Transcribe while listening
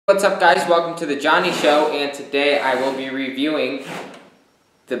What's up guys, welcome to the Johnny Show, and today I will be reviewing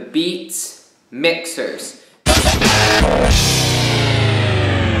the Beats Mixers.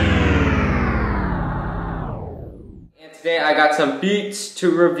 And today I got some Beats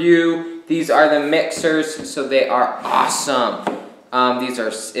to review. These are the mixers, so they are awesome.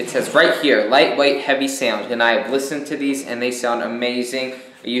 It says right here, lightweight, heavy sound, and I have listened to these and they sound amazing.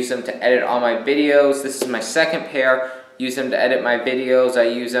 I use them to edit all my videos. This is my second pair. Use them to edit my videos. I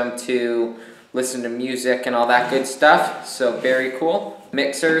use them to listen to music and all that good stuff. So very cool.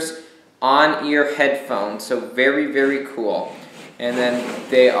 Mixers, on-ear headphones. So very, very cool. And then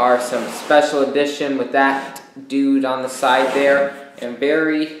they are some special edition with that dude on the side there. And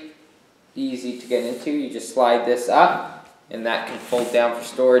very easy to get into. You just slide this up. And that can fold down for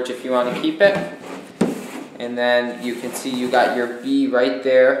storage if you want to keep it. And then you can see you got your B right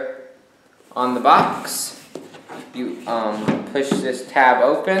there on the box. You push this tab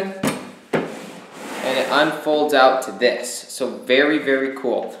open and it unfolds out to this. So very, very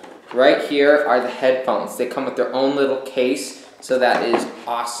cool. Right here are the headphones. They come with their own little case, so that is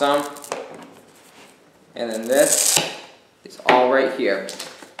awesome. And then this is all right here.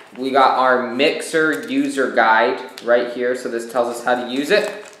 We got our mixer user guide right here, so this tells us how to use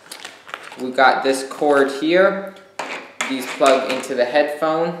it. We got this cord here. These plug into the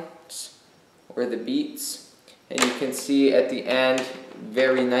headphones or the Beats. And you can see at the end,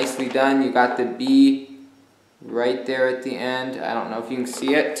 very nicely done. You got the B right there at the end. I don't know if you can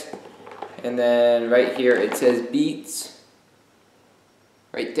see it. And then right here it says Beats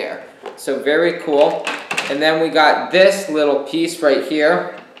right there. So very cool. And then we got this little piece right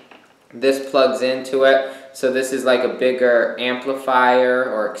here. This plugs into it. So this is like a bigger amplifier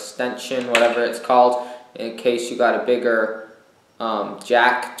or extension, whatever it's called, in case you got a bigger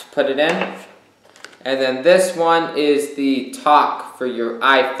jack to put it in. And then this one is the talk for your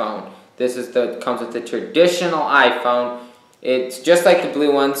iPhone. This is comes with the traditional iPhone. It's just like the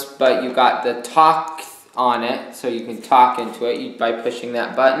blue ones, but you got the talk on it, so you can talk into it by pushing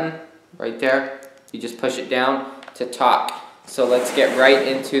that button right there. You just push it down to talk. So let's get right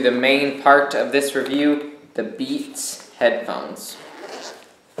into the main part of this review, the Beats headphones.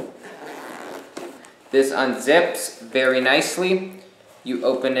 This unzips very nicely. You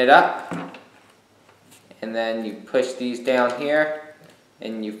open it up, and then you push these down here,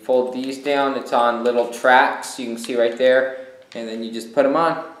 and you fold these down. It's on little tracks, you can see right there, and then you just put them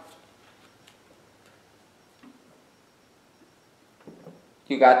on.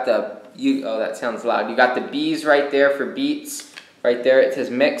 You got oh, that sounds loud. You got the B's right there for Beats. Right there it says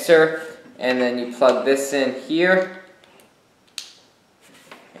mixer. And then you plug this in here.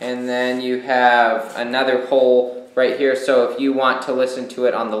 And then you have another hole right here. So if you want to listen to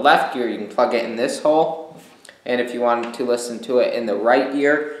it on the left ear, you can plug it in this hole. And if you want to listen to it in the right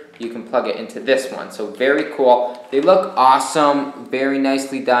ear, you can plug it into this one. So very cool. They look awesome. Very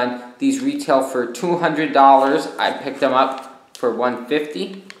nicely done. These retail for $200. I picked them up for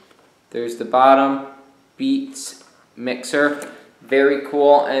 $150. There's the bottom, Beats Mixer, very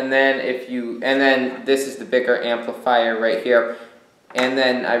cool. And then this is the bigger amplifier right here. And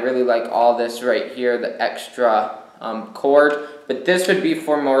then I really like all this right here, the extra cord. But this would be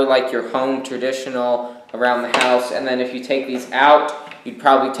for more like your home traditional around the house. And then if you take these out, you'd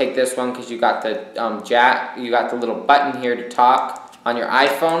probably take this one because you got the jack, you got the little button here to talk on your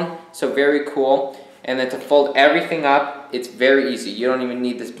iPhone. So very cool. And then to fold everything up, it's very easy. You don't even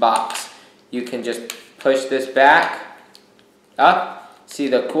need this box. You can just push this back, up. See,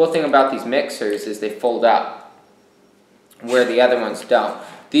 the cool thing about these mixers is they fold up, where the other ones don't.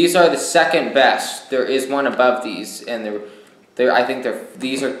 These are the second best. There is one above these, and I think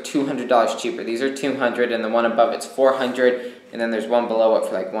these are $200 cheaper. These are $200, and the one above it's $400, and then there's one below it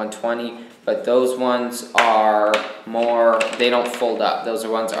for like $120. But those ones are more. They don't fold up. Those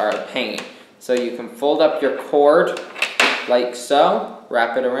ones are a pain. So you can fold up your cord like so,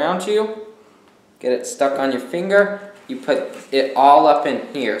 wrap it around you, get it stuck on your finger. You put it all up in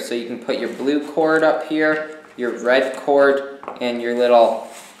here. So you can put your blue cord up here, your red cord, and your little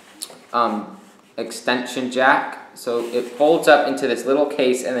extension jack. So it folds up into this little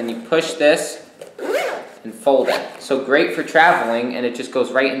case, and then you push this and fold it. So great for traveling, and it just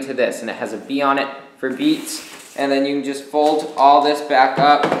goes right into this, and it has a B on it for Beats. And then you can just fold all this back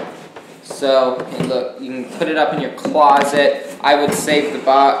up. So, and look, you can put it up in your closet. I would save the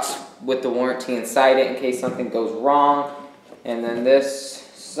box with the warranty inside it in case something goes wrong. And then this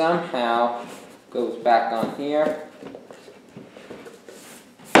somehow goes back on here.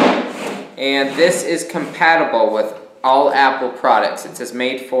 And this is compatible with all Apple products. It says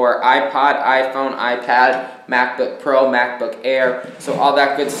made for iPod, iPhone, iPad, MacBook Pro, MacBook Air, so all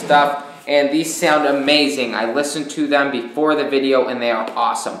that good stuff. And these sound amazing. I listened to them before the video and they are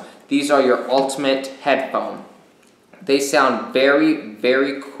awesome. These are your ultimate headphone. They sound very,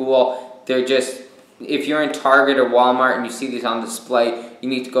 very cool. They're just, if you're in Target or Walmart and you see these on display, you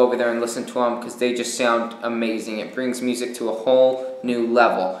need to go over there and listen to them because they just sound amazing. It brings music to a whole new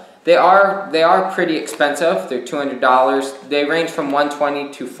level. They are pretty expensive. They're $200. They range from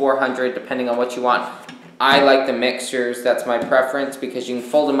 $120 to $400 depending on what you want. I like the Mixrs. That's my preference because you can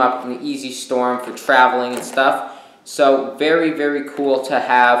fold them up in an easy store for traveling and stuff. So very, very cool to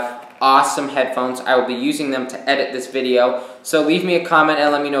have. Awesome headphones. I will be using them to edit this video. So leave me a comment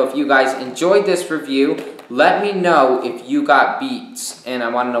and let me know if you guys enjoyed this review. Let me know if you got Beats and I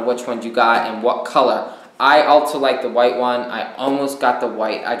want to know which ones you got and what color. I also like the white one. I almost got the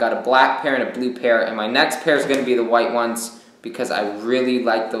white. I got a black pair and a blue pair, and my next pair is going to be the white ones because I really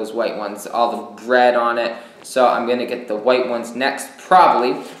like those white ones. All the bread on it. So I'm going to get the white ones next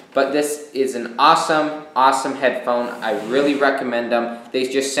probably. But this is an awesome, awesome headphone. I really recommend them. They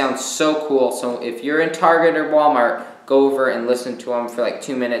just sound so cool. So if you're in Target or Walmart, go over and listen to them for like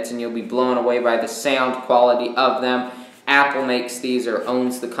 2 minutes and you'll be blown away by the sound quality of them. Apple makes these or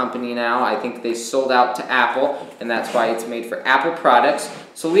owns the company now. I think they sold out to Apple and that's why it's made for Apple products.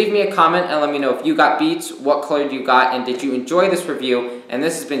 So leave me a comment and let me know if you got Beats, what color you got, and did you enjoy this review. And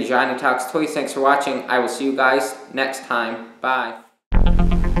this has been Johnny Talks Toys. Thanks for watching. I will see you guys next time. Bye.